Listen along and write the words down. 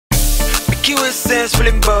Ruvkewe sense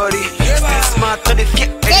feeling body. Stay smart to the get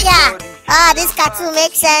Jega! Ah, this cartoon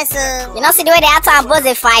makes sense. You know, see the way the actor and boss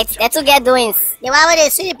they fight, they two get doings. The one where they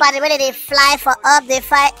sweep and the way they fly for up, they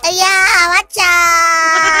fight. Yeah, watch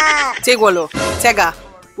out! Tegwolo, Tega,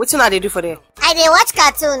 what's not they do for there? I dey watch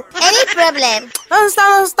cartoon. Any problem?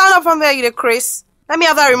 Stand up from there, you the Chris. Let me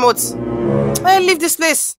have that remote. Hey, leave this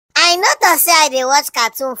place. I know to say I dey watch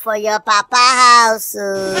cartoon for your papa house.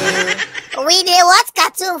 We dey watch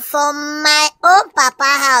cartoon for my own papa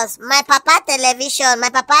house, my papa television, my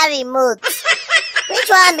papa remote. Which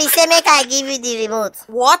one be say make I give you the remote?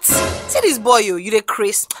 What? See this boy, you the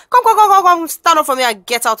Chris. Come, stand up from there and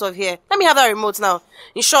get out of here. Let me have that remote now.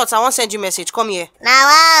 In short, I want to send you a message. Come here. Now,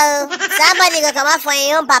 wow. Somebody go come out for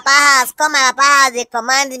your own papa house. Come my papa house, they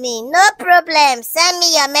command me. No problem. Send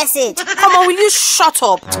me your message. Come on, will you shut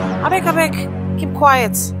up? I beg. Keep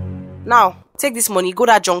quiet. Now, take this money, go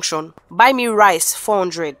to that junction. Buy me rice,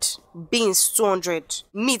 400. Beans, 200.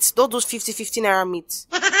 Meat, don't do 50 naira meat.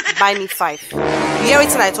 Buy me 5. You hear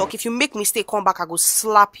everything I talk? If you make mistake, come back, I go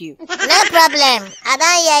slap you. No problem. I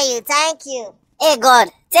don't hear you. Thank you. Hey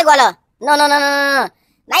God, Tegwolo. No.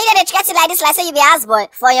 Now you dey treat it like this, like say you be ass boy.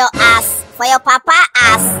 For your ass. For your papa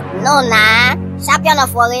ass. No, nah. Champion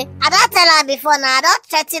of worry. I don't tell her before now. I don't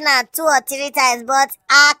threaten her 2 or 3 times, but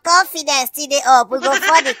our confidence still dey up. We go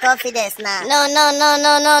for the confidence now. No.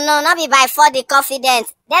 Not be by for the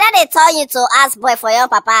confidence. They don't they tell you to ask boy for your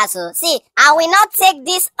papa so. See, I will not take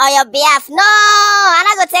this on your behalf. No, I'm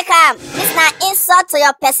not gonna take him. This na insult to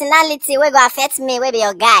your personality wey go affect me, wey be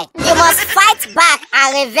your guy. You must fight back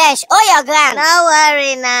and revenge. Oh your grand. No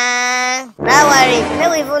worry nah. No worry.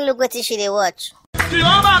 Make we even look what she dey watch.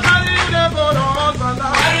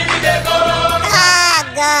 Ah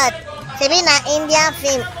God. Shebi na Indian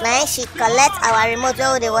film, na she collect our remote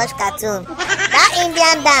where we dey watch cartoon. That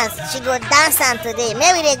Indian dance, she go dance am today.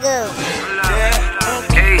 May we dey go.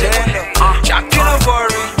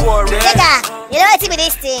 Jega, you know what be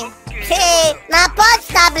this thing? Hey, na punch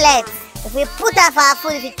tablet. If we put her for her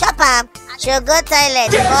food, if you chop her, she'll go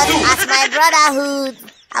toilet. But as my brotherhood,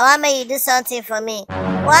 I want make you do something for me.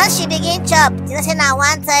 Once she begin chop, you know say na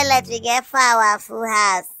one toilet we get for our full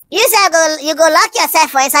house. You say you go lock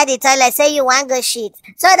yourself for inside the toilet, say you want go shit.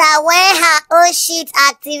 So that when her own shit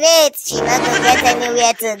activates, she not go get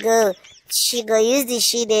anywhere to go. She go use the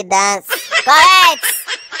shit they dance. Correct.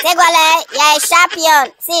 Tegwolo, you're a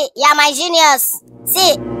champion. See, you're my genius.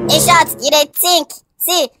 See, in short, you dey think.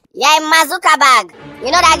 See, you're a Mazuka bag.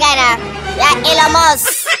 You know that guy now? You're Elon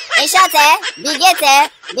Musk. In short,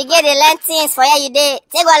 Big they learn things for you dey.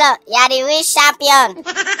 Tegwolo, you're the real champion.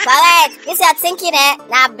 Correct. This you're thinking,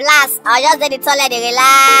 now blast. I'll just do the toilet, they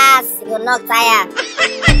relax. You go knock tire.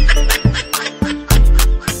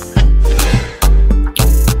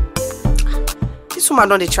 This woman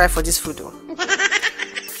don't they try for this food though.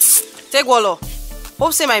 Tegwolo,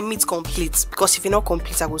 hope say my meat complete, because if you're not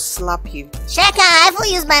complete, I will slap you. Sheka, I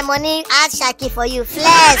will use my money as Shaki for you.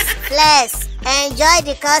 Flex. Enjoy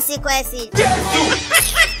the consequences.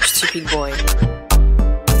 Stupid boy.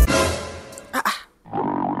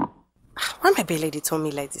 Why my belly told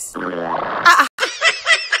me like this?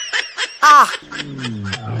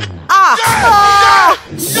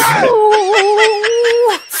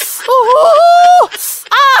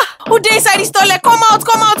 Who dey inside this toilet? Come out!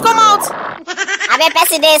 I bet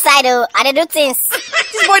person dey inside though. I dey do things.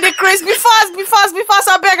 This boy dey crazy. Be fast!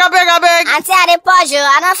 I beg. Auntie, I dey pause you.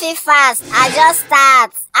 I don't feel fast. I just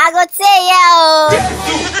start. I go say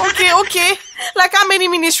yeah. Okay. Like how many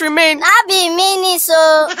minutes remain? Not be minutes, so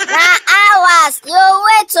na hours. You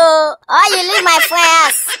wait, oh. Or you leave my friend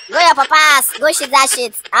house. Go your papa house. Go shit that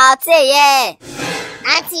shit. I'll say yeah.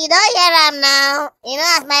 Auntie, don't hear am now. You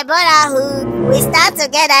know, as my brotherhood, we start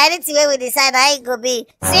together. Anything we decide how it go be.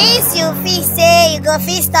 Since you feel say you go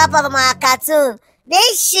feel stop up my cartoon,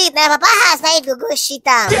 this shit, my papa house, now you go shit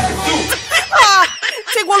down.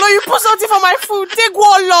 Tegwolo, you put something for my food.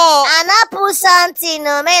 Tegwolo. I not put something,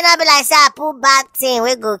 no. May not be like say I put bad thing,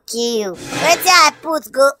 we go kill you. Wait till I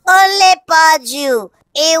put go only purge you.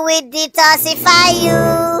 It will detoxify you.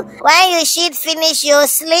 When you shit finish, you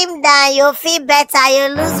slim down, you feel better, you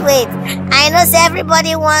lose weight. I know so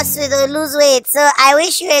everybody wants to lose weight, so I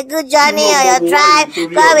wish you a good journey on your drive.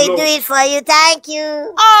 God will do it for you. Thank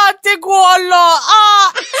you. Tegwolo.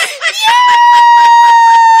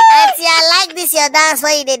 Auntie, I like this your dance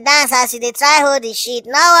where you dey dance as you dey try hold the shit.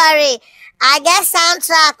 No worry. I get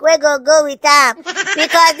soundtrack we go with them.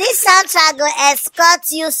 Because this soundtrack go escort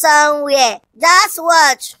you somewhere. Just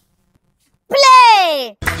watch.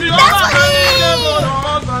 Play! That's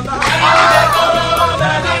what